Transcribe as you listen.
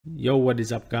Yo, what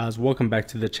is up guys, welcome back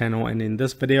to the channel, and in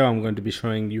this video I'm going to be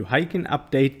showing you how you can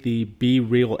update the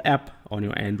BeReal app on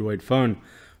your Android phone.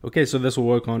 Okay, so this will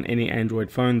work on any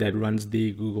Android phone that runs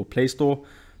the Google Play Store.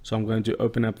 So I'm going to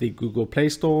open up the Google Play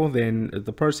Store. Then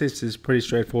the process is pretty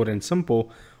straightforward and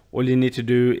simple. All you need to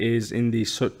do is in the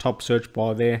top search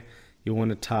bar there, you want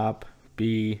to type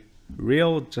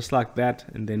BeReal just like that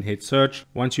and then hit search.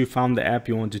 Once you found the app,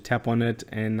 you want to tap on it,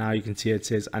 and now you can see it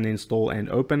says uninstall and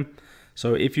open.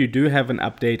 So if you do have an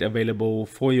update available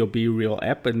for your BeReal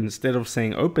app, and instead of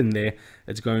saying open there,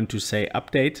 it's going to say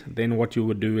update, then what you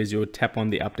would do is you would tap on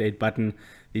the update button.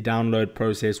 The download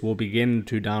process will begin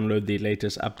to download the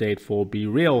latest update for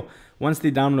BeReal. Once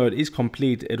the download is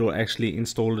complete, it will actually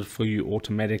install it for you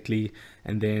automatically,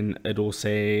 and then it will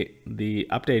say the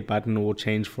update button will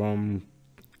change from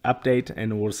update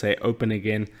and it will say open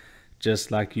again,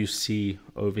 just like you see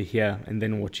over here. And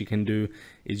then what you can do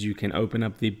is you can open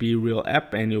up the BeReal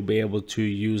app and you'll be able to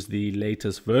use the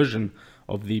latest version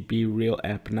of the BeReal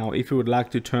app. Now, if you would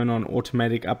like to turn on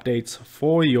automatic updates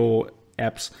for your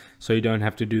apps so you don't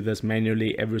have to do this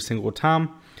manually every single time,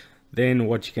 then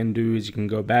what you can do is you can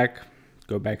go back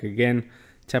again,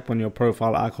 tap on your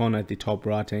profile icon at the top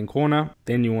right hand corner.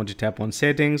 Then you want to tap on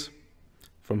settings.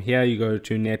 From here you go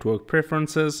to network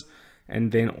preferences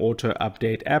and then auto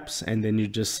update apps, and then you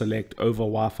just select over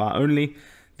Wi-Fi only.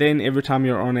 Then every time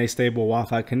you're on a stable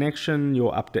Wi-Fi connection,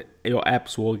 your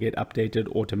apps will get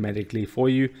updated automatically for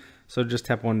you. So just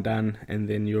tap on done and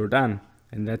then you're done,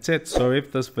 and that's it. So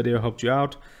if this video helped you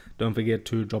out, don't forget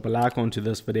to drop a like onto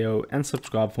this video and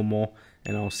subscribe for more,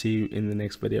 and I'll see you in the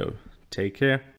next video. Take care.